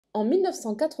En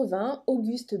 1980,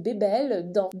 Auguste Bebel,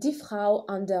 dans Die Frau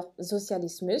unter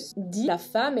Sozialismus, dit « La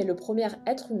femme est le premier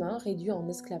être humain réduit en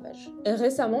esclavage ».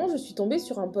 Récemment, je suis tombée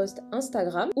sur un post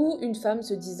Instagram où une femme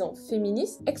se disant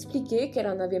féministe expliquait qu'elle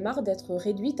en avait marre d'être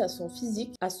réduite à son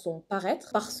physique, à son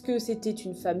paraître, parce que c'était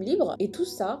une femme libre, et tout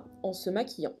ça en se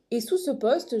maquillant. Et sous ce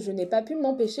post, je n'ai pas pu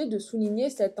m'empêcher de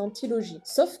souligner cette antilogie.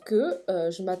 Sauf que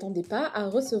je m'attendais pas à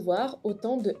recevoir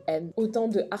autant de haine, autant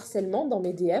de harcèlement dans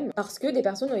mes DM, parce que des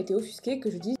personnes ont été offusquées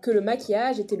que je dise que le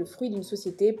maquillage était le fruit d'une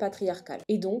société patriarcale,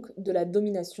 et donc de la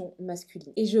domination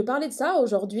masculine. Et je parlais de ça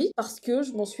aujourd'hui parce que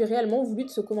je m'en suis réellement voulu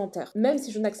de ce commentaire. Même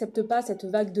si je n'accepte pas cette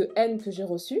vague de haine que j'ai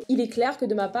reçue, il est clair que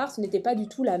de ma part, ce n'était pas du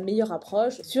tout la meilleure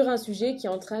approche sur un sujet qui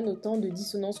entraîne autant de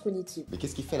dissonance cognitive. Mais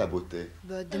qu'est-ce qui fait la beauté?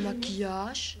 Des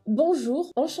maquillages.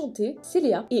 Bonjour, enchantée, c'est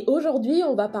Léa. Et aujourd'hui,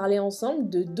 on va parler ensemble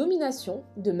de domination,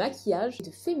 de maquillage et de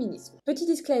féminisme. Petit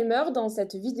disclaimer, dans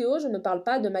cette vidéo, je ne parle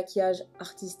pas de maquillage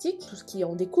artistique, tout ce qui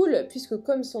en découle, puisque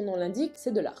comme son nom l'indique,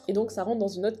 c'est de l'art. Et donc ça rentre dans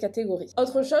une autre catégorie.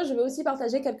 Autre chose, je vais aussi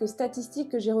partager quelques statistiques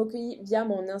que j'ai recueillies via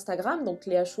mon Instagram, donc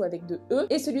Léa Chou avec 2 E,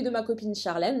 et celui de ma copine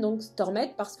Charlène, donc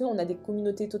Stormette, parce qu'on a des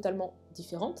communautés totalement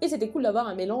différentes, et c'était cool d'avoir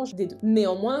un mélange des deux.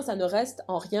 Néanmoins, ça ne reste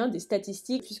en rien des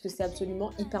statistiques, puisque c'est absolument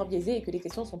hyper biaisé et que les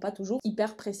questions sont pas toujours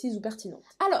hyper précises ou pertinentes.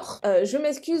 Alors, je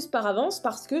m'excuse par avance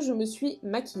parce que je me suis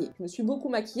maquillée. Je me suis beaucoup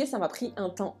maquillée, ça m'a pris un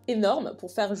temps énorme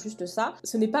pour faire juste ça.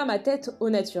 Ce n'est pas ma tête au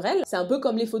naturel, c'est un peu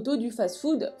comme les photos du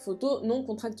fast-food, photos non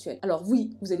contractuelles. Alors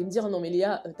oui, vous allez me dire, non mais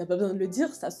Léa, t'as pas besoin de le dire,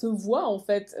 ça se voit en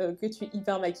fait que tu es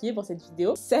hyper maquillée pour cette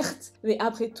vidéo, certes, mais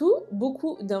après tout,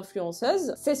 beaucoup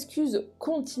d'influenceuses s'excusent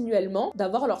continuellement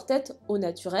d'avoir leur tête au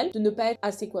naturel, de ne pas être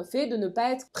assez coiffée, de ne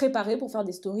pas être préparée pour faire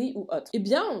des stories ou autre. Eh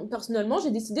bien, personnellement,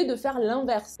 j'ai décidé de faire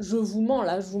l'inverse. Je vous mens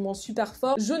là, je vous mens super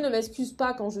fort. Je ne m'excuse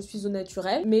pas quand je suis au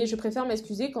naturel, mais je préfère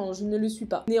m'excuser quand je ne le suis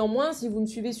pas. Néanmoins, si vous me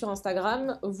suivez sur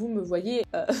Instagram, vous me voyez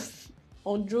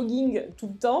en jogging tout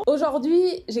le temps. Aujourd'hui,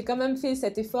 j'ai quand même fait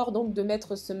cet effort donc de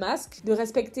mettre ce masque, de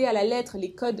respecter à la lettre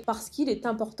les codes parce qu'il est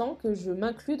important que je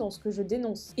m'inclue dans ce que je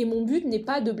dénonce. Et mon but n'est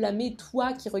pas de blâmer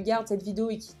toi qui regarde cette vidéo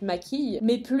et qui te maquille,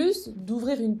 mais plus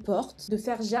d'ouvrir une porte, de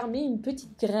faire germer une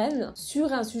petite graine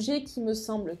sur un sujet qui me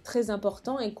semble très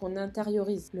important et qu'on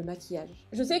intériorise, le maquillage.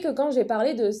 Je sais que quand j'ai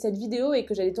parlé de cette vidéo et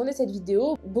que j'allais tourner cette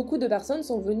vidéo, beaucoup de personnes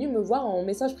sont venues me voir en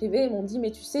message privé et m'ont dit «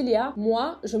 Mais tu sais Léa,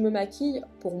 moi, je me maquille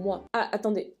pour moi. »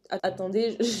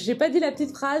 Attendez, j'ai pas dit la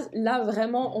petite phrase, là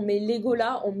vraiment on met l'ego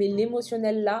là, on met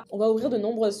l'émotionnel là, on va ouvrir de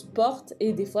nombreuses portes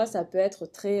et des fois ça peut être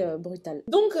très brutal.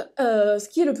 Donc ce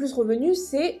qui est le plus revenu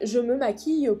c'est je me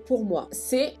maquille pour moi,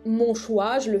 c'est mon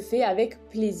choix, je le fais avec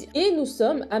plaisir. Et nous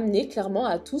sommes amenés clairement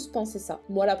à tous penser ça.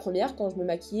 Moi la première quand je me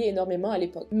maquillais énormément à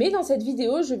l'époque. Mais dans cette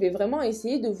vidéo je vais vraiment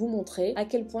essayer de vous montrer à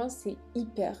quel point c'est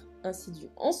hyper insidieux.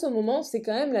 En ce moment, c'est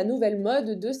quand même la nouvelle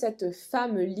mode de cette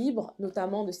femme libre,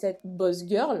 notamment de cette boss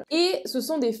girl. Et ce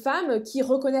sont des femmes qui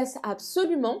reconnaissent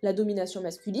absolument la domination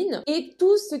masculine et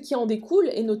tout ce qui en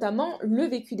découle, et notamment le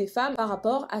vécu des femmes par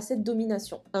rapport à cette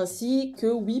domination. Ainsi que,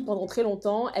 oui, pendant très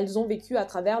longtemps, elles ont vécu à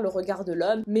travers le regard de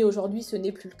l'homme, mais aujourd'hui, ce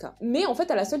n'est plus le cas. Mais en fait,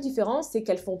 la seule différence, c'est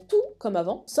qu'elles font tout comme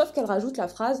avant, sauf qu'elles rajoutent la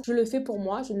phrase « je le fais pour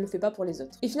moi, je ne le fais pas pour les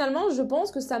autres ». Et finalement, je pense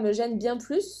que ça me gêne bien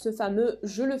plus, ce fameux «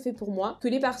 je le fais pour moi », que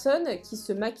les personnes qui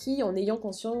se maquillent en ayant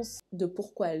conscience de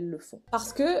pourquoi elles le font.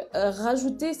 Parce que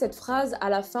rajouter cette phrase à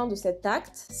la fin de cet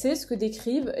acte, c'est ce que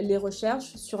décrivent les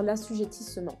recherches sur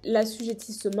l'assujettissement.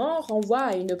 L'assujettissement renvoie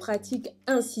à une pratique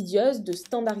insidieuse de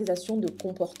standardisation de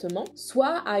comportement,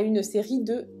 soit à une série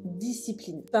de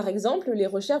disciplines. Par exemple, les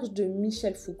recherches de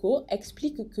Michel Foucault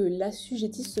expliquent que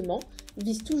l'assujettissement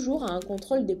vise toujours à un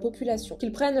contrôle des populations,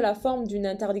 qu'ils prennent la forme d'une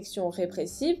interdiction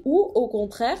répressive ou, au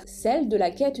contraire, celle de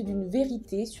la quête d'une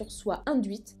vérité sur soi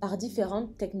induite par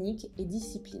différentes techniques et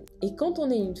disciplines. Et quand on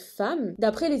est une femme,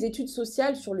 d'après les études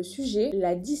sociales sur le sujet,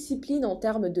 la discipline en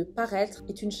termes de paraître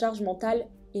est une charge mentale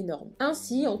énorme.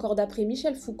 Ainsi, encore d'après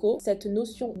Michel Foucault, cette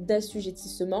notion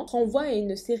d'assujettissement renvoie à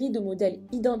une série de modèles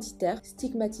identitaires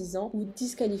stigmatisant ou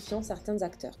disqualifiant certains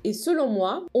acteurs. Et selon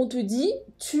moi, on te dit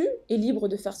tu es libre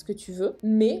de faire ce que tu veux,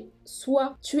 mais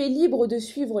soit tu es libre de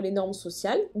suivre les normes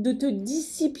sociales, de te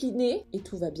discipliner et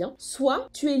tout va bien, soit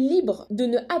tu es libre de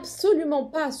ne absolument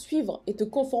pas suivre et te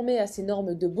conformer à ces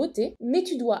normes de beauté, mais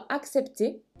tu dois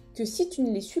accepter que si tu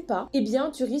ne les suis pas, eh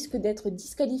bien tu risques d'être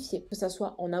disqualifié, que ça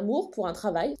soit en amour pour un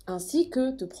travail, ainsi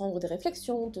que te prendre des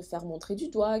réflexions, te faire montrer du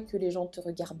doigt, que les gens te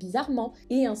regardent bizarrement,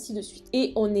 et ainsi de suite.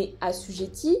 Et on est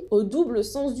assujetti au double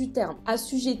sens du terme,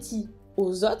 assujetti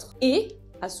aux autres et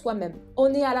à soi-même.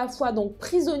 On est à la fois donc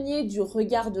prisonnier du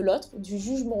regard de l'autre, du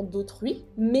jugement d'autrui,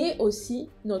 mais aussi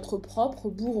notre propre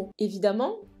bourreau.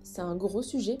 Évidemment, c'est un gros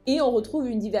sujet. Et on retrouve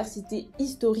une diversité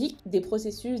historique des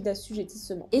processus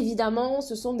d'assujettissement. Évidemment,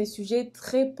 ce sont des sujets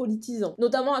très politisants,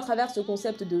 notamment à travers ce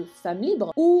concept de femme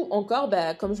libre, ou encore,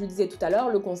 comme je le disais tout à l'heure,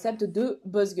 le concept de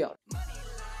boss girl.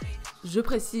 Je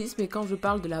précise, mais quand je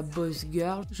parle de la boss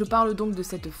girl, je parle donc de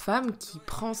cette femme qui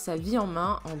prend sa vie en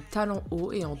main en talons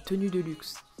hauts et en tenue de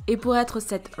luxe. Et pour être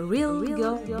cette real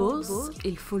girl boss,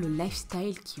 il faut le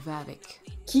lifestyle qui va avec.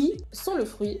 Qui sont le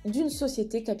fruit d'une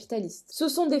société capitaliste. Ce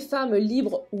sont des femmes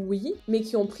libres, oui, mais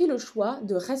qui ont pris le choix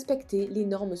de respecter les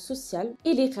normes sociales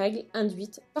et les règles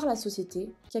induites par la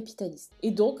société capitaliste, et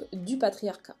donc du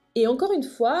patriarcat. Et encore une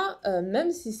fois,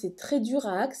 même si c'est très dur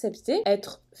à accepter,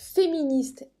 être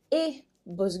féministe et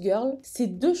boss girl, c'est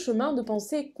deux chemins de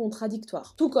pensée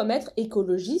contradictoires, tout comme être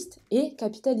écologiste et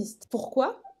capitaliste.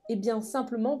 Pourquoi ? Eh bien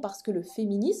simplement parce que le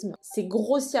féminisme, c'est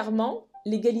grossièrement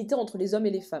l'égalité entre les hommes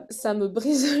et les femmes. Ça me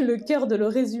brise le cœur de le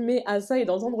résumer à ça et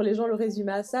d'entendre les gens le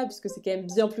résumer à ça, puisque c'est quand même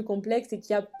bien plus complexe et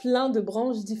qu'il y a plein de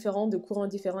branches différentes, de courants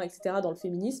différents, etc. dans le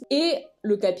féminisme. Et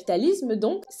le capitalisme,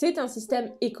 donc, c'est un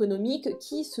système économique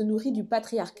qui se nourrit du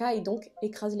patriarcat et donc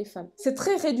écrase les femmes. C'est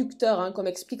très réducteur comme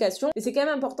explication, mais c'est quand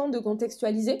même important de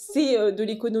contextualiser. C'est de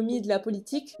l'économie, de la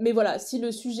politique, mais voilà, si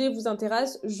le sujet vous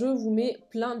intéresse, je vous mets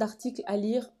plein d'articles à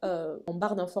lire en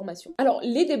barre d'informations. Alors,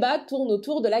 les débats tournent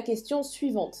autour de la question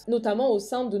suivante, notamment au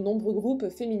sein de nombreux groupes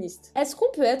féministes. Est-ce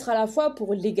qu'on peut être à la fois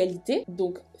pour l'égalité,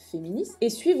 donc féministe, et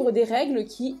suivre des règles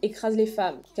qui écrasent les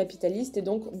femmes, capitalistes et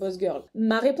donc boss girl?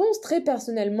 Ma réponse très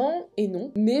personnellement est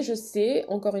non, mais je sais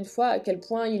encore une fois à quel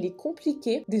point il est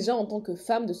compliqué déjà en tant que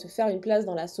femme de se faire une place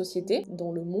dans la société,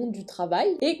 dans le monde du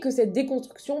travail, et que cette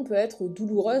déconstruction peut être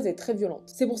douloureuse et très violente.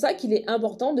 C'est pour ça qu'il est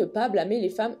important de ne pas blâmer les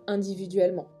femmes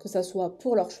individuellement, que ça soit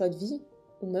pour leur choix de vie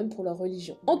ou même pour leur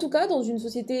religion. En tout cas, dans une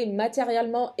société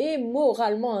matériellement et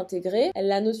moralement intégrée,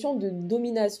 la notion de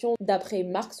domination, d'après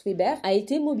Max Weber, a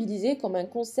été mobilisée comme un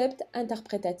concept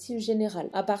interprétatif général,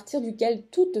 à partir duquel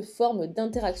toute forme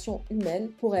d'interaction humaine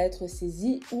pourrait être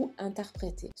saisie ou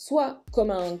interprétée, soit comme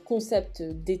un concept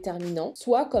déterminant,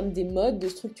 soit comme des modes de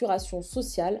structuration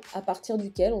sociale à partir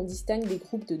duquel on distingue des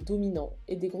groupes de dominants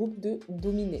et des groupes de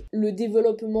dominés. Le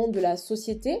développement de la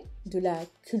société, de la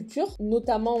culture,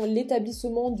 notamment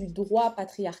l'établissement du droit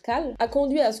patriarcal, a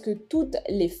conduit à ce que toutes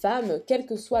les femmes, quelle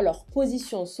que soit leur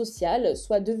position sociale,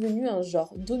 soient devenues un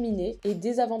genre dominé et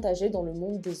désavantagé dans le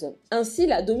monde des hommes. Ainsi,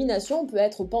 la domination peut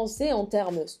être pensée en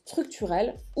termes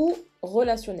structurels ou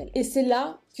relationnel. Et c'est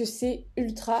là que c'est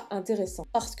ultra intéressant.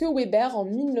 Parce que Weber, en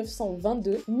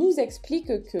 1922, nous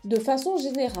explique que, de façon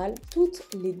générale, toutes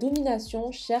les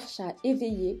dominations cherchent à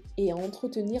éveiller et à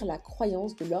entretenir la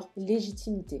croyance de leur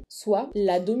légitimité. Soit,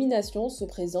 la domination se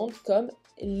présente comme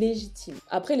légitime.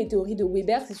 Après, les théories de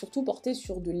Weber, c'est surtout porté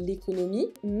sur de l'économie,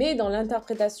 mais dans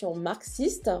l'interprétation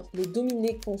marxiste, les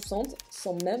dominés consentent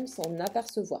sans même s'en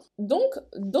apercevoir. Donc,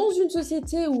 dans une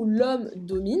société où l'homme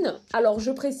domine, alors je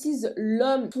précise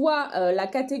l'homme, soit la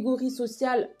catégorie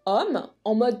sociale homme,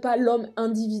 en mode pas l'homme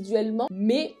individuellement,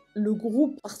 mais le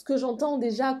groupe, parce que j'entends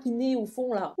déjà couiner au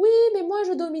fond là. Oui, mais moi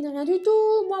je domine rien du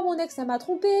tout, moi mon ex ça m'a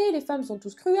trompé, les femmes sont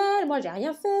tous cruelles, moi j'ai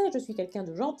rien fait, je suis quelqu'un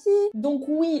de gentil. Donc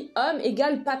oui, homme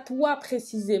égale pas toi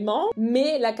précisément,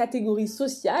 mais la catégorie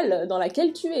sociale dans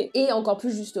laquelle tu es. Et encore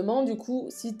plus justement, du coup,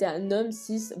 si t'es un homme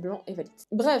cis, blanc et valide.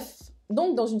 Bref.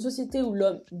 Donc, dans une société où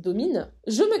l'homme domine,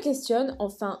 je me questionne,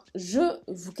 enfin, je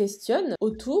vous questionne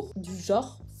autour du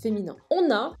genre féminin.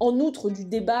 On a, en outre du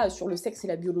débat sur le sexe et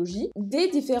la biologie, des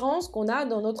différences qu'on a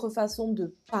dans notre façon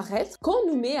de paraître, qu'on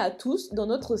nous met à tous dans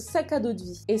notre sac à dos de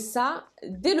vie. Et ça,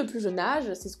 dès le plus jeune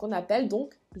âge, c'est ce qu'on appelle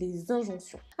donc les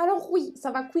injonctions. Alors oui, ça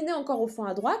va couiner encore au fond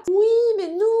à droite. Oui,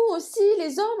 mais nous aussi,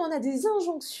 les hommes, on a des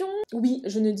injonctions. Oui,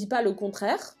 je ne dis pas le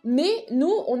contraire, mais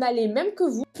nous, on a les mêmes que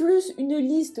vous, plus une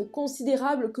liste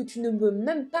considérable que tu ne peux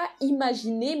même pas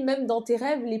imaginer, même dans tes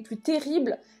rêves les plus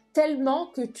terribles, tellement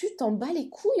que tu t'en bats les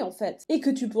couilles en fait. Et que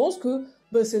tu penses que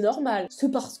c'est normal, c'est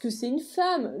parce que c'est une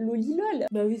femme, lolilol.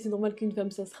 Bah oui, c'est normal qu'une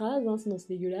femme ça se rase, sinon c'est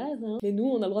dégueulasse. Mais nous,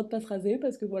 on a le droit de pas se raser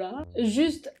parce que voilà.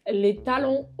 Juste les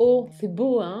talons hauts, c'est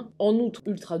beau, En outre,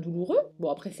 ultra douloureux. Bon,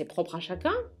 après, c'est propre à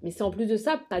chacun, mais c'est en plus de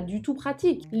ça pas du tout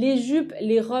pratique. Les jupes,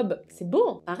 les robes, c'est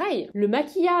beau, pareil. Le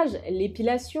maquillage,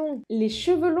 l'épilation, les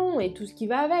cheveux longs et tout ce qui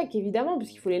va avec, évidemment,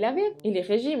 puisqu'il faut les laver. Et les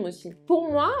régimes aussi.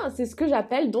 Pour moi, c'est ce que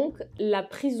j'appelle donc la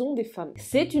prison des femmes.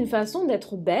 C'est une façon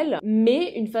d'être belle,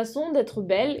 mais une façon d'être être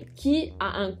belle qui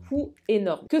a un coût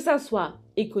énorme. Que ça soit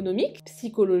économique,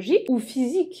 psychologique ou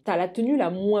physique. T'as la tenue la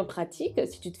moins pratique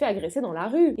si tu te fais agresser dans la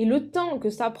rue. Et le temps que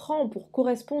ça prend pour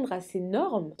correspondre à ces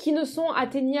normes, qui ne sont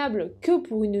atteignables que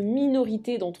pour une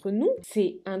minorité d'entre nous,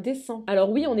 c'est indécent. Alors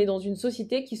oui, on est dans une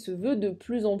société qui se veut de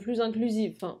plus en plus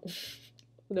inclusive. Enfin...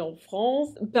 on est en France,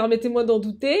 permettez-moi d'en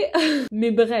douter,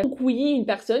 mais bref. Donc oui, une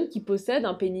personne qui possède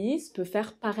un pénis peut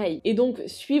faire pareil, et donc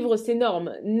suivre ces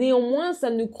normes. Néanmoins, ça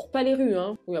ne court pas les rues,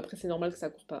 hein. Oui, après c'est normal que ça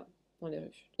court pas dans les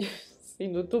rues. C'est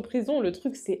une auto-prison, le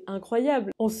truc c'est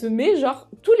incroyable. On se met genre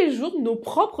tous les jours nos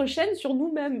propres chaînes sur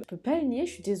nous-mêmes. Je peux pas le nier,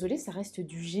 je suis désolée, ça reste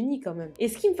du génie quand même. Et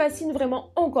ce qui me fascine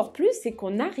vraiment encore plus, c'est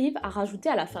qu'on arrive à rajouter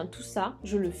à la fin de tout ça,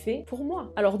 je le fais pour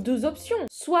moi. Alors deux options,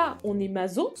 soit on est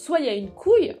maso, soit il y a une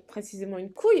couille, précisément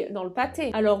une couille dans le pâté.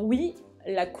 Alors oui,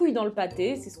 la couille dans le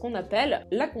pâté, c'est ce qu'on appelle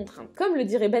la contrainte. Comme le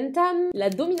dirait Bentham, la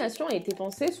domination a été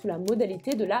pensée sous la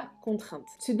modalité de la contrainte.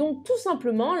 C'est donc tout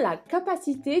simplement la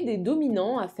capacité des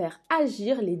dominants à faire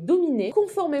agir les dominés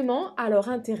conformément à leur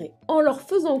intérêt, en leur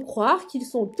faisant croire qu'ils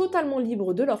sont totalement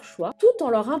libres de leur choix, tout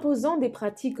en leur imposant des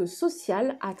pratiques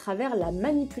sociales à travers la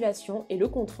manipulation et le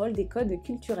contrôle des codes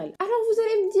culturels. Alors vous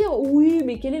allez me dire, oui,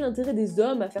 mais quel est l'intérêt des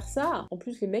hommes à faire ça? En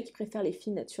plus, les mecs ils préfèrent les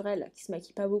filles naturelles, qui se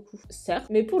maquillent pas beaucoup. Certes,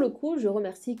 mais pour le coup, je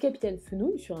remercie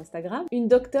CaptainFenouille sur Instagram, une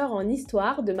docteure en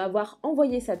histoire, de m'avoir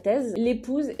envoyé sa thèse «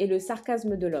 L'épouse et le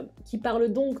sarcasme de l'homme », qui parle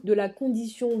donc de la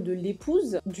condition de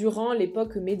l'épouse durant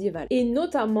l'époque médiévale, et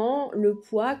notamment le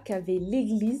poids qu'avait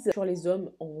l'Église sur les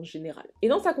hommes en général. Et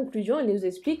dans sa conclusion, elle nous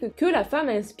explique que la femme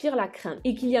inspire la crainte,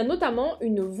 et qu'il y a notamment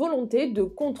une volonté de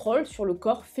contrôle sur le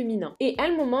corps féminin. Et à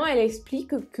un moment, elle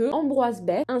explique que Ambroise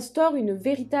Bête instaure une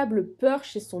véritable peur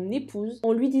chez son épouse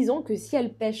en lui disant que si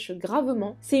elle pêche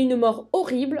gravement, c'est une mort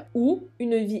horrible ou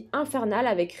une vie infernale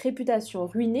avec réputation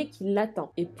ruinée qui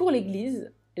l'attend. Et pour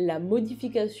l'Église, la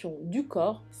modification du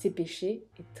corps, ses péchés,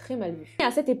 est très mal vue. Et à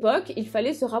cette époque, il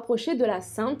fallait se rapprocher de la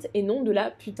sainte et non de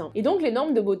la putain. Et donc les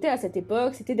normes de beauté à cette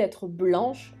époque, c'était d'être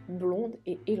blanche, blonde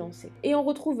et élancée. Et on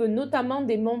retrouve notamment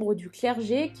des membres du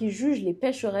clergé qui jugent les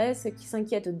pécheresses, qui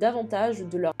s'inquiètent davantage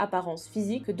de leur apparence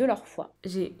physique que de leur foi.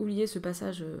 J'ai oublié ce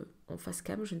passage en face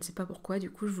cam, je ne sais pas pourquoi, du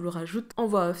coup je vous le rajoute en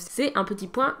voix off. C'est un petit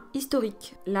point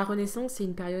historique. La Renaissance est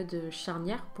une période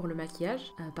charnière pour le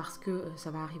maquillage, parce que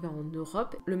ça va arriver en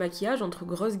Europe. Le maquillage, entre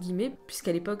grosses guillemets,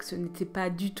 puisqu'à l'époque ce n'était pas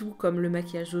du tout comme le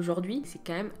maquillage d'aujourd'hui, c'est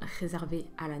quand même réservé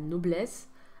à la noblesse,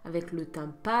 avec le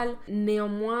teint pâle.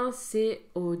 Néanmoins, c'est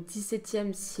au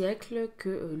XVIIe siècle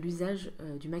que l'usage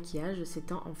du maquillage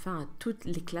s'étend enfin à toutes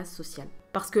les classes sociales.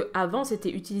 Parce qu'avant, c'était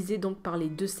utilisé donc par les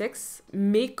deux sexes,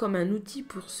 mais comme un outil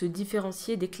pour se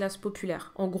différencier des classes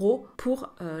populaires. En gros,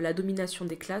 pour la domination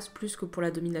des classes plus que pour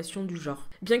la domination du genre.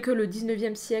 Bien que le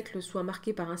 19e siècle soit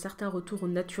marqué par un certain retour au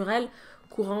naturel,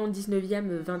 courant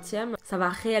 19e, 20e, ça va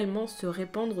réellement se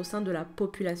répandre au sein de la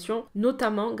population,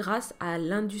 notamment grâce à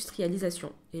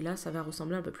l'industrialisation. Et là, ça va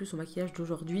ressembler un peu plus au maquillage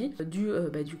d'aujourd'hui, dû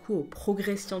du coup aux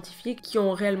progrès scientifiques qui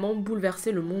ont réellement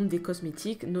bouleversé le monde des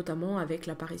cosmétiques, notamment avec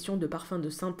l'apparition de parfums de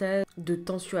synthèse, de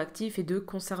tensioactifs et de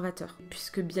conservateurs.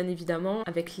 Puisque bien évidemment,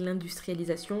 avec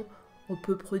l'industrialisation, on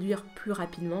peut produire plus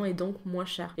rapidement et donc moins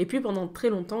cher. Et puis pendant très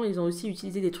longtemps, ils ont aussi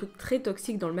utilisé des trucs très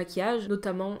toxiques dans le maquillage,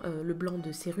 notamment le blanc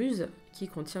de céruse, qui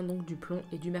contient donc du plomb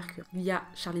et du mercure. Il y a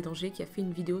Charlène qui a fait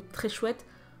une vidéo très chouette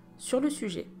sur le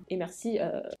sujet. Et merci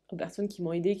aux personnes qui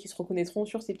m'ont aidé, qui se reconnaîtront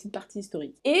sur ces petites parties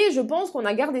historiques. Et je pense qu'on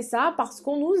a gardé ça parce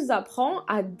qu'on nous apprend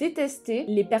à détester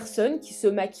les personnes qui se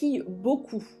maquillent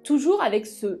beaucoup. Toujours avec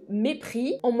ce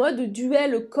mépris, en mode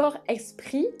duel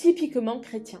corps-esprit, typiquement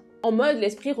chrétien. En mode,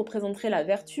 l'esprit représenterait la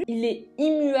vertu, il est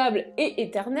immuable et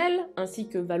éternel, ainsi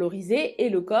que valorisé, et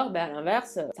le corps, à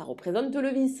l'inverse, ça représente le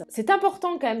vice. C'est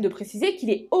important quand même de préciser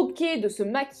qu'il est ok de se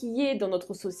maquiller dans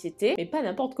notre société, mais pas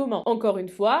n'importe comment. Encore une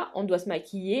fois, on doit se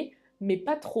maquiller, mais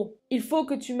pas trop. Il faut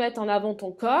que tu mettes en avant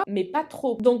ton corps, mais pas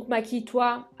trop. Donc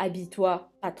maquille-toi, habille-toi,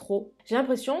 pas trop. J'ai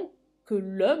l'impression que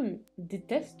l'homme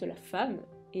déteste la femme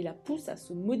et la pousse à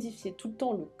se modifier tout le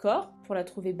temps le corps pour la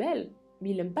trouver belle. Mais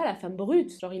il aime pas la femme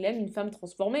brute, genre il aime une femme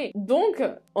transformée. Donc,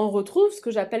 on retrouve ce que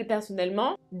j'appelle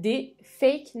personnellement des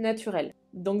fake naturels.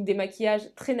 Donc des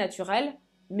maquillages très naturels,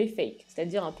 mais fake.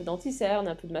 C'est-à-dire un peu d'anti-cerne,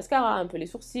 un peu de mascara, un peu les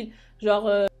sourcils. Genre,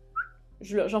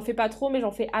 j'en fais pas trop, mais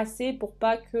j'en fais assez pour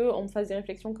pas qu'on me fasse des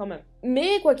réflexions quand même.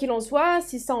 Mais quoi qu'il en soit,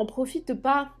 si ça en profite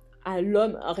pas à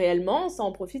l'homme réellement, ça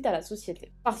en profite à la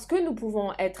société. Parce que nous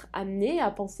pouvons être amenés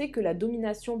à penser que la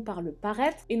domination par le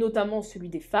paraître, et notamment celui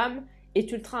des femmes, est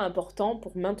ultra important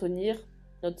pour maintenir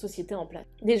notre société en place.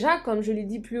 Déjà, comme je l'ai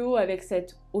dit plus haut, avec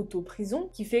cette auto-prison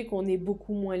qui fait qu'on est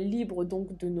beaucoup moins libre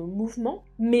donc de nos mouvements,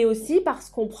 mais aussi parce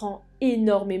qu'on prend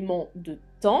énormément de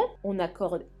temps, on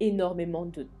accorde énormément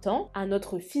de temps à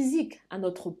notre physique, à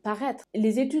notre paraître.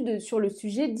 Les études sur le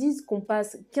sujet disent qu'on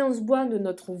passe 15 mois de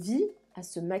notre vie à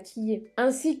se maquiller,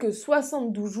 ainsi que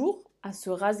 72 jours à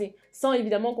se raser, sans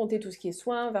évidemment compter tout ce qui est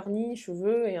soins, vernis,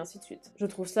 cheveux et ainsi de suite. Je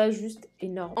trouve ça juste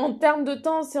énorme. En termes de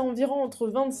temps, c'est environ entre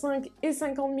 25 et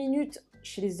 50 minutes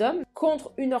chez les hommes,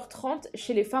 contre 1h30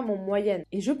 chez les femmes en moyenne.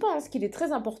 Et je pense qu'il est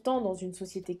très important dans une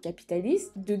société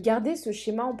capitaliste de garder ce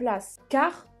schéma en place,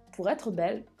 car pour être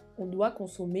belle, on doit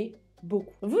consommer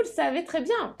beaucoup. Vous le savez très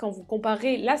bien, quand vous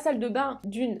comparez la salle de bain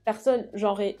d'une personne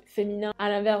genrée féminin à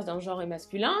l'inverse d'un genré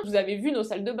masculin, vous avez vu nos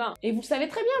salles de bain. Et vous le savez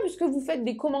très bien, puisque vous faites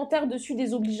des commentaires dessus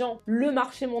désobligeants. Le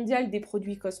marché mondial des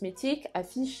produits cosmétiques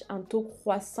affiche un taux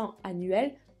croissant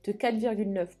annuel de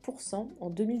 4,9% en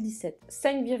 2017,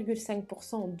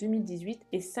 5,5% en 2018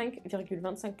 et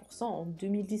 5,25% en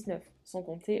 2019, sans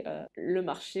compter le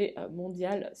marché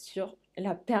mondial sur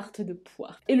la perte de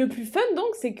poids. Et le plus fun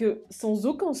donc, c'est que sans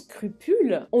aucun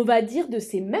scrupule, on va dire de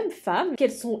ces mêmes femmes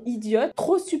qu'elles sont idiotes,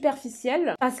 trop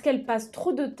superficielles, parce qu'elles passent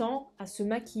trop de temps à se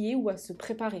maquiller ou à se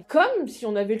préparer. Comme si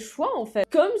on avait le choix en fait,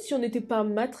 comme si on n'était pas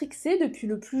matrixé depuis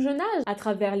le plus jeune âge, à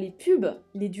travers les pubs,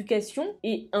 l'éducation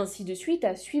et ainsi de suite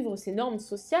à suivre ces normes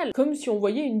sociales, comme si on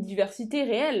voyait une diversité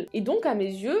réelle. Et donc à mes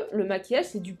yeux, le maquillage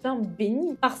c'est du pain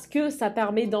béni, parce que ça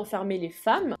permet d'enfermer les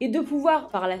femmes et de pouvoir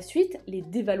par la suite les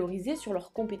dévaloriser sur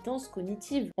leurs compétences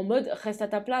cognitives. En mode, reste à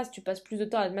ta place, tu passes plus de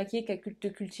temps à te maquiller qu'à te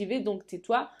cultiver, donc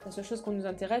tais-toi. La seule chose qu'on nous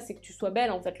intéresse, c'est que tu sois belle,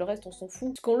 en fait, le reste, on s'en fout.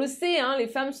 Parce qu'on le sait, hein, les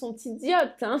femmes sont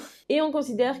idiotes, hein. Et on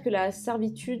considère que la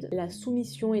servitude, la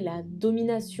soumission et la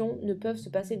domination ne peuvent se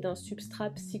passer d'un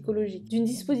substrat psychologique, d'une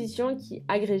disposition qui,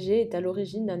 agrégée, est à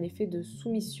l'origine d'un effet de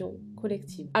soumission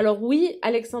collective. Alors oui,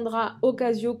 Alexandra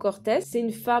Ocasio-Cortez, c'est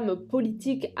une femme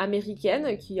politique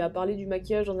américaine qui a parlé du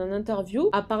maquillage dans une interview,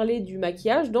 a parlé du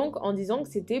maquillage donc en disant que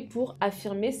c'était pour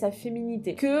affirmer sa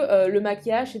féminité, que le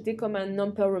maquillage était comme un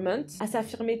empowerment, à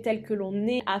s'affirmer tel que l'on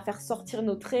est, à faire sortir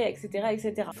nos traits, etc.,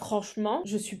 etc. Franchement,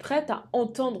 je suis prête à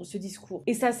entendre ce discours.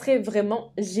 Et ça serait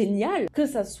vraiment génial que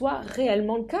ça soit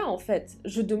réellement le cas en fait.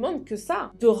 Je demande que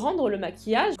ça, de rendre le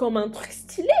maquillage comme un truc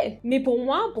stylé. Mais pour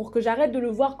moi, pour que j'arrête de le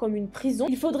voir comme une prison,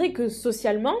 il faudrait que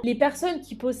socialement, les personnes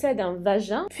qui possèdent un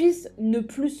vagin puissent ne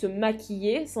plus se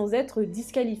maquiller sans être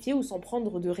disqualifiées ou sans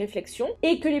prendre de réflexion,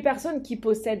 et que les personnes qui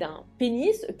possèdent un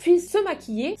pénis puissent se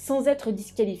maquiller sans être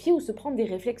disqualifiées ou se prendre des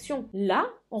réflexions. Là,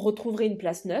 on retrouverait une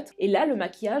place neutre, et là, le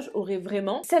maquillage aurait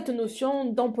vraiment cette notion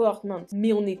d'empowerment.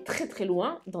 Mais on est très très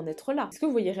loin d'en être là. Est-ce que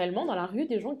vous voyez réellement dans la rue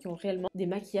des gens qui ont réellement des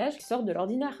maquillages qui sortent de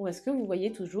l'ordinaire? Ou est-ce que vous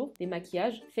voyez toujours des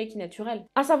maquillages fake et naturels?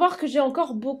 À savoir que j'ai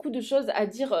encore beaucoup de choses à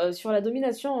dire sur la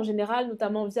domination en général,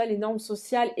 notamment via les normes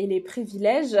sociales et les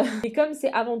privilèges. Et comme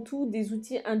c'est avant tout des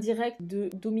outils indirects de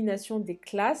domination des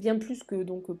classes, bien plus que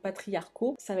donc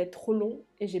patriarcaux, ça va être trop long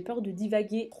et j'ai peur de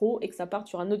divaguer trop et que ça parte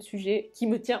sur un autre sujet qui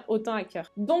me tient autant à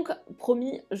cœur. Donc,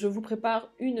 promis, je vous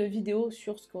prépare une vidéo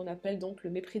sur ce qu'on appelle donc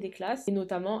le mépris des classes, et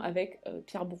notamment avec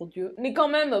Pierre Bourdieu. Mais quand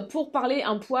même, pour parler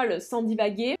un poil sans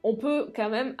divaguer, on peut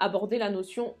quand même aborder la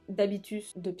notion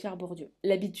d'habitus de Pierre Bourdieu.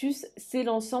 L'habitus, c'est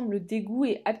l'ensemble des goûts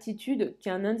et aptitudes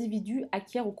qu'un individu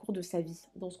acquiert au cours de sa vie,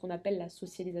 dans ce qu'on appelle la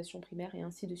socialisation primaire et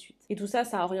ainsi de suite. Et tout ça,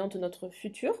 ça oriente notre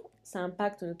futur, ça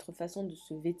impacte notre façon de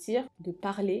se vêtir, de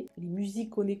parler, les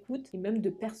musiques qu'on écoute et même de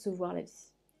percevoir la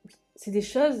vie. Oui. C'est des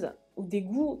choses ou des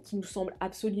goûts qui nous semblent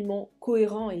absolument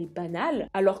cohérents et banals,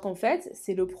 alors qu'en fait,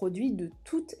 c'est le produit de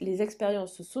toutes les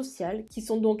expériences sociales qui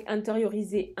sont donc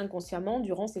intériorisées inconsciemment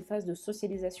durant ces phases de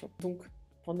socialisation. Donc,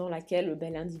 pendant laquelle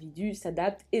l'individu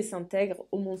s'adapte et s'intègre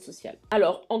au monde social.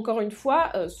 Alors, encore une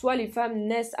fois, soit les femmes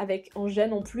naissent avec un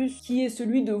gène en plus qui est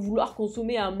celui de vouloir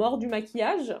consommer à mort du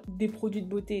maquillage, des produits de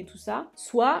beauté et tout ça,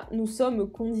 soit nous sommes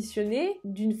conditionnés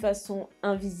d'une façon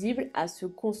invisible à se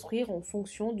construire en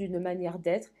fonction d'une manière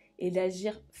d'être et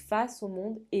d'agir face au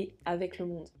monde et avec le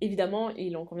monde. Évidemment,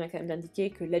 il en convient quand même d'indiquer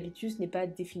que l'habitus n'est pas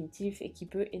définitif et qui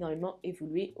peut énormément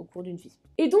évoluer au cours d'une vie.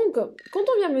 Et donc, quand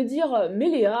on vient me dire « Mais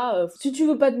Léa, si tu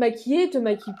veux pas te maquiller, te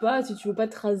maquille pas, si tu veux pas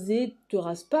te raser, te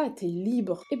rase pas, t'es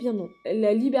libre ». Eh bien non,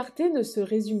 la liberté ne se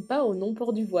résume pas au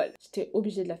non-port du voile. J'étais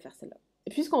obligée de la faire celle-là.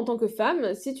 Puisqu'en tant que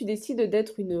femme, si tu décides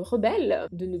d'être une rebelle,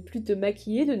 de ne plus te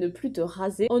maquiller, de ne plus te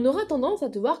raser, on aura tendance à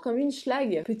te voir comme une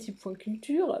schlag. Petit point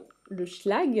culture, le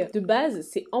schlag, de base,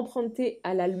 c'est emprunté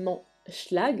à l'allemand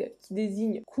Schlag, qui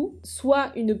désigne coup,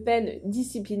 soit une peine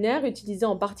disciplinaire utilisée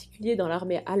en particulier dans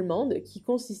l'armée allemande qui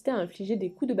consistait à infliger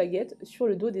des coups de baguette sur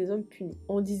le dos des hommes punis.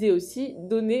 On disait aussi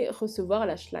donner, recevoir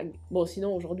la Schlag. Bon,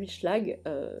 sinon aujourd'hui Schlag,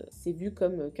 c'est vu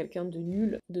comme quelqu'un de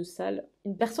nul, de sale,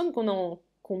 une personne qu'on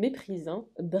méprise, hein.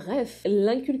 Bref,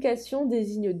 l'inculcation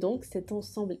désigne donc cet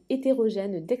ensemble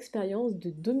hétérogène d'expériences de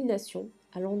domination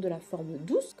allant de la forme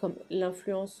douce, comme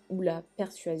l'influence ou la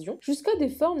persuasion, jusqu'à des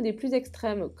formes des plus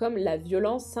extrêmes, comme la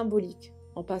violence symbolique,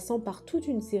 en passant par toute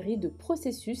une série de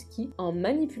processus qui, en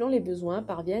manipulant les besoins,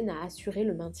 parviennent à assurer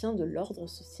le maintien de l'ordre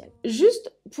social.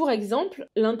 Juste pour exemple,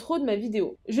 l'intro de ma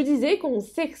vidéo. Je disais qu'on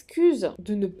s'excuse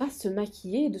de ne pas se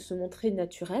maquiller et de se montrer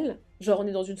naturel. Genre on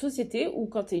est dans une société où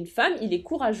quand t'es une femme, il est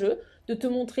courageux de te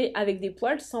montrer avec des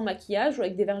poils, sans maquillage ou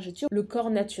avec des vergetures. Le corps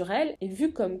naturel est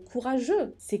vu comme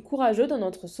courageux. C'est courageux dans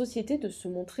notre société de se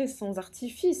montrer sans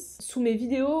artifice. Sous mes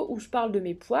vidéos où je parle de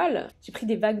mes poils, j'ai pris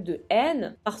des vagues de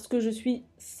haine parce que je suis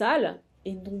sale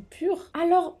et non pure.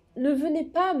 Alors, ne venez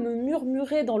pas me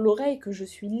murmurer dans l'oreille que je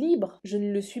suis libre, je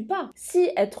ne le suis pas. Si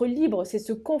être libre, c'est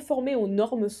se conformer aux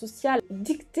normes sociales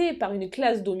dictées par une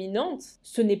classe dominante,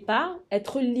 ce n'est pas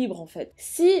être libre en fait.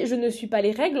 Si je ne suis pas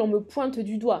les règles, on me pointe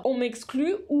du doigt, on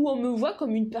m'exclut ou on me voit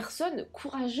comme une personne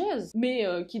courageuse, mais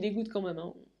qui dégoûte quand même,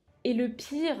 hein. Et le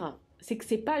pire, c'est que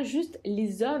c'est pas juste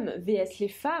les hommes vs les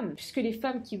femmes, puisque les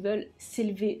femmes qui veulent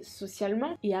s'élever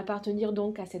socialement et appartenir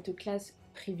donc à cette classe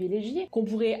privilégiés qu'on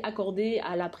pourrait accorder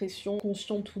à la pression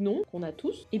consciente ou non qu'on a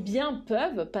tous, eh bien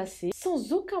peuvent passer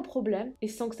sans aucun problème et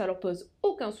sans que ça leur pose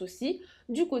aucun souci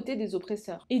du côté des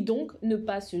oppresseurs. Et donc ne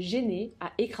pas se gêner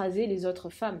à écraser les autres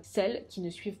femmes, celles qui ne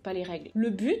suivent pas les règles. Le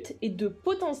but est de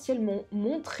potentiellement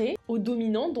montrer aux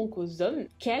dominants, donc aux hommes,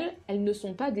 qu'elles ne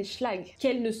sont pas des schlags,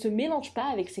 qu'elles ne se mélangent pas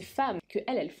avec ces femmes,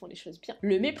 qu'elles font les choses bien.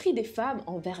 Le mépris des femmes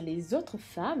envers les autres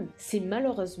femmes, c'est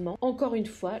malheureusement, encore une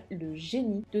fois, le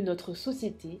génie de notre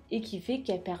société et qui fait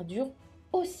qu'elle perdure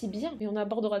aussi bien. Et on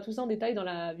abordera tout ça en détail dans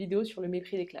la vidéo sur le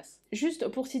mépris des classes. Juste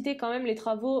pour citer quand même les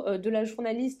travaux de la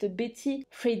journaliste Betty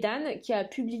Friedan qui a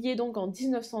publié donc en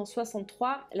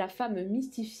 1963 La femme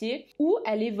mystifiée, où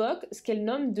elle évoque ce qu'elle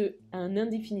nomme de un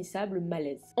indéfinissable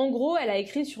malaise. En gros, elle a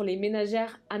écrit sur les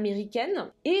ménagères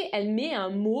américaines et elle met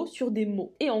un mot sur des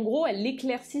mots. Et en gros, elle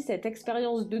éclaircit cette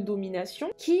expérience de domination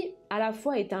qui à la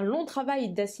fois est un long travail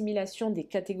d'assimilation des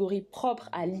catégories propres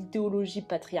à l'idéologie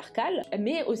patriarcale,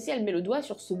 mais aussi elle met le doigt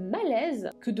sur ce malaise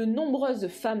que de nombreuses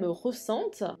femmes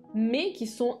ressentent, mais qui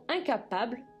sont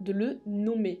incapables de le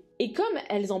nommer. Et comme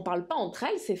elles en parlent pas entre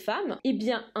elles, ces femmes, eh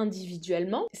bien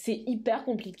individuellement, c'est hyper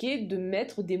compliqué de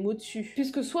mettre des mots dessus.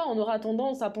 Puisque soit on aura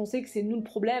tendance à penser que c'est nous le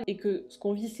problème et que ce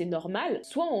qu'on vit c'est normal,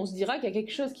 soit on se dira qu'il y a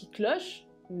quelque chose qui cloche,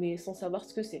 mais sans savoir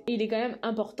ce que c'est. Et il est quand même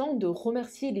important de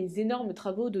remercier les énormes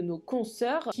travaux de nos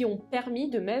consoeurs qui ont permis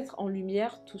de mettre en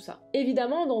lumière tout ça.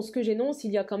 Évidemment, dans ce que j'énonce,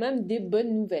 il y a quand même des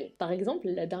bonnes nouvelles. Par exemple,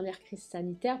 la dernière crise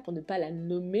sanitaire, pour ne pas la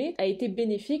nommer, a été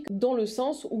bénéfique dans le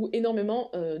sens où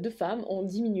énormément de femmes ont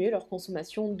diminué leur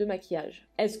consommation de maquillage.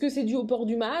 Est-ce que c'est dû au port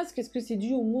du masque? Est-ce que c'est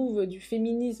dû au move du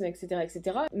féminisme, etc.,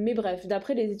 etc. Mais bref,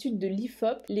 d'après les études de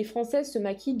l'IFOP, les Françaises se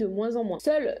maquillent de moins en moins.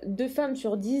 Seules 2 femmes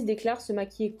sur 10 déclarent se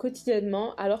maquiller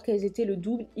quotidiennement, alors qu'elles étaient le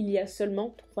double il y a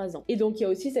seulement 3 ans. Et donc il y a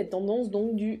aussi cette tendance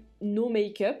donc du no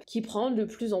make-up qui prend de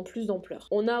plus en plus d'ampleur.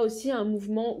 On a aussi un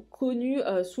mouvement connu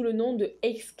sous le nom de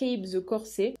Escape the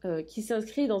Corset qui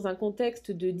s'inscrit dans un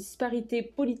contexte de disparité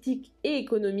politique et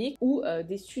économique où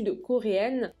des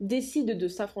Sud-Coréennes décident de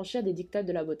s'affranchir des diktats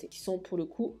de la beauté qui sont pour le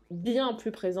coup bien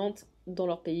plus présentes dans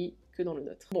leur pays que dans le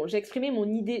nôtre. Bon, j'ai exprimé mon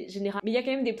idée générale, mais il y a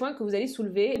quand même des points que vous allez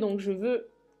soulever, donc je veux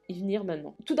y venir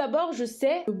maintenant. Tout d'abord, je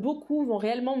sais que beaucoup vont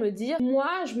réellement me dire « Moi,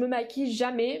 je me maquille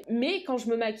jamais, mais quand je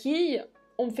me maquille,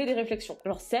 on me fait des réflexions. »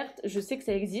 Alors certes, je sais que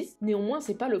ça existe, néanmoins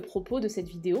c'est pas le propos de cette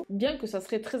vidéo, bien que ça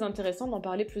serait très intéressant d'en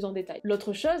parler plus en détail.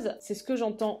 L'autre chose, c'est ce que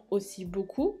j'entends aussi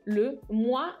beaucoup, le «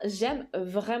 Moi, j'aime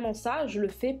vraiment ça, je le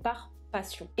fais par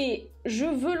passion. » Et je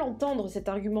veux l'entendre cet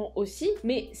argument aussi,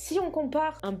 mais si on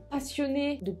compare un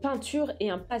passionné de peinture et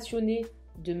un passionné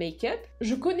de make-up,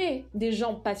 je connais des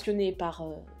gens passionnés par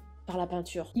la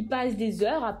peinture. Ils passent des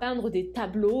heures à peindre des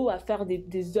tableaux, à faire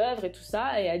des œuvres et tout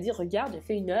ça, et à dire regarde, j'ai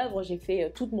fait une œuvre, j'ai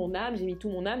fait toute mon âme, j'ai mis tout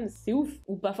mon âme, c'est ouf.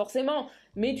 Ou pas forcément,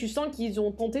 mais tu sens qu'ils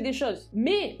ont tenté des choses.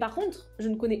 Mais par contre, je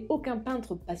ne connais aucun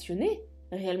peintre passionné,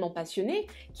 réellement passionné,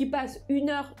 qui passe 1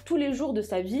 heure tous les jours de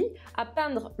sa vie à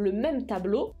peindre le même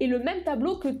tableau, et le même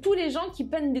tableau que tous les gens qui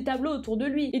peignent des tableaux autour de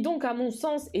lui. Et donc à mon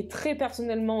sens, et très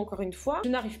personnellement encore une fois, je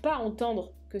n'arrive pas à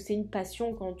entendre que c'est une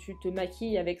passion quand tu te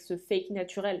maquilles avec ce fake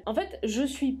naturel. En fait, je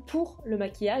suis pour le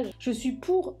maquillage, je suis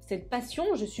pour cette passion,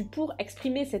 je suis pour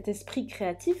exprimer cet esprit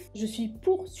créatif, je suis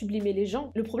pour sublimer les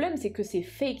gens. Le problème, c'est que ces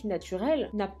fake naturels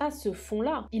n'a pas ce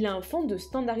fond-là. Il a un fond de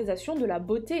standardisation de la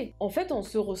beauté. En fait, on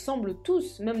se ressemble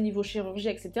tous, même niveau chirurgie,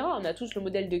 etc. On a tous le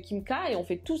modèle de Kim K et on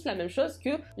fait tous la même chose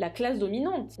que la classe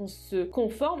dominante. On se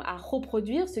conforme à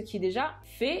reproduire ce qui est déjà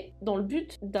fait dans le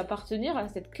but d'appartenir à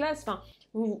cette classe. Enfin,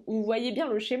 vous voyez bien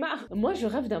le schéma. Moi, je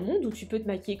rêve d'un monde où tu peux te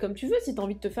maquiller comme tu veux. Si t'as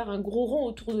envie de te faire un gros rond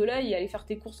autour de l'œil et aller faire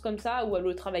tes courses comme ça ou aller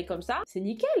au travail comme ça, c'est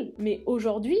nickel. Mais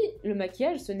aujourd'hui, le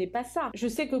maquillage, ce n'est pas ça. Je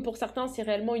sais que pour certains, c'est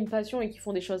réellement une passion et qu'ils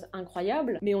font des choses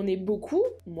incroyables, mais on est beaucoup,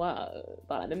 moi,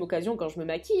 par la même occasion, quand je me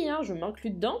maquille, hein, je m'inclus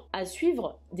dedans, à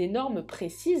suivre des normes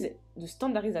précises de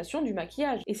standardisation du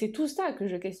maquillage. Et c'est tout ça que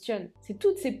je questionne. C'est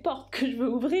toutes ces portes que je veux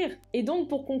ouvrir. Et donc,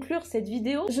 pour conclure cette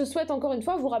vidéo, je souhaite encore une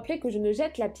fois vous rappeler que je ne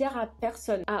jette la pierre à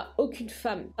personne, à aucune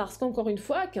femme. Parce qu'encore une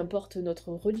fois, qu'importe notre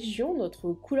religion,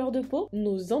 notre couleur de peau,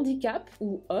 nos handicaps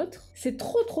ou autres, c'est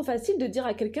trop facile de dire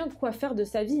à quelqu'un quoi faire de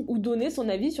sa vie ou donner son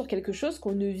avis sur quelque chose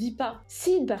qu'on ne vit pas.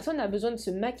 Si une personne a besoin de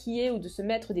se maquiller ou de se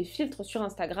mettre des filtres sur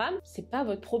Instagram, c'est pas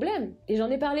votre problème. Et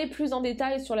j'en ai parlé plus en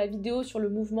détail sur la vidéo sur le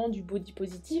mouvement du body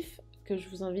positif, que je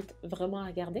vous invite vraiment à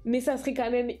regarder. Mais ça serait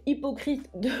quand même hypocrite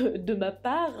de ma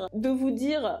part de vous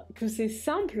dire que c'est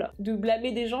simple de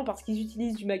blâmer des gens parce qu'ils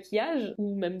utilisent du maquillage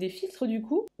ou même des filtres du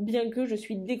coup, bien que je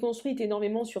suis déconstruite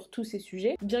énormément sur tous ces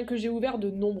sujets, bien que j'ai ouvert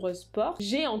de nombreuses portes,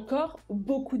 j'ai encore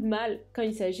beaucoup de mal quand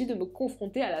il s'agit de me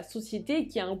confronter à la société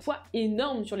qui a un poids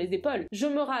énorme sur les épaules. Je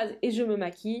me rase et je me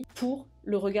maquille pour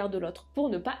le regard de l'autre, pour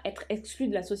ne pas être exclu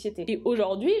de la société. Et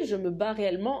aujourd'hui, je me bats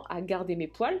réellement à garder mes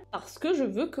poils parce que je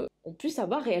veux qu'on puisse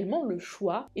avoir réellement le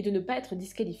choix et de ne pas être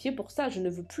disqualifié pour ça. Je ne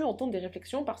veux plus entendre des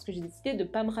réflexions parce que j'ai décidé de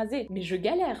pas me raser. Mais je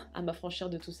galère à m'affranchir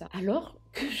de tout ça. Alors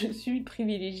que je suis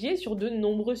privilégiée sur de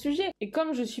nombreux sujets. Et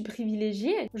comme je suis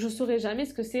privilégiée, je saurai jamais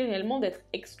ce que c'est réellement d'être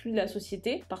exclu de la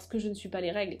société parce que je ne suis pas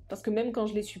les règles. Parce que même quand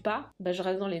je les suis pas, bah je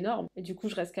reste dans les normes. Et du coup,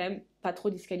 je reste quand même pas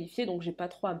trop disqualifiée, donc j'ai pas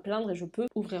trop à me plaindre et je peux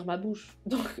ouvrir ma bouche.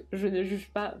 Donc je ne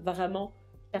juge pas vraiment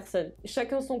personne.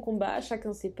 Chacun son combat,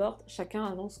 chacun ses portes, chacun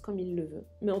avance comme il le veut.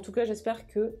 Mais en tout cas, j'espère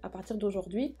que à partir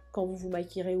d'aujourd'hui, quand vous vous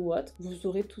maquillerez ou autre, vous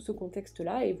aurez tout ce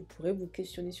contexte-là et vous pourrez vous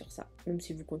questionner sur ça. Même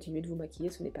si vous continuez de vous maquiller,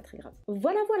 ce n'est pas très grave.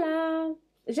 Voilà, voilà!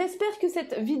 J'espère que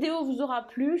cette vidéo vous aura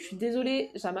plu. Je suis désolée,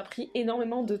 ça m'a pris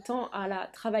énormément de temps à la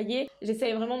travailler.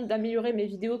 J'essaye vraiment d'améliorer mes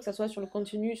vidéos, que ce soit sur le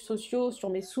contenu social, sur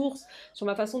mes sources, sur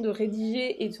ma façon de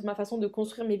rédiger et sur ma façon de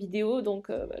construire mes vidéos.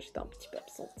 Donc j'étais un petit peu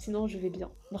absente. Sinon je vais bien.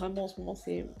 Vraiment en ce moment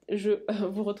c'est... Je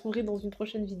vous retrouverai dans une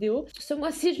prochaine vidéo. Ce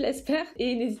mois-ci je l'espère.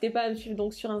 Et n'hésitez pas à me suivre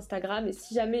donc sur Instagram. Et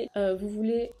si jamais vous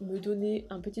voulez me donner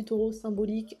un petit euro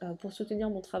symbolique pour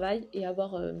soutenir mon travail et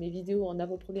avoir mes vidéos en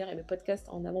avant-première et mes podcasts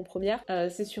en avant-première,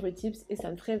 c'est sur Utip et ça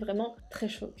me ferait vraiment très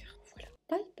chaud au cœur. Voilà.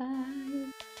 Bye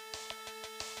bye!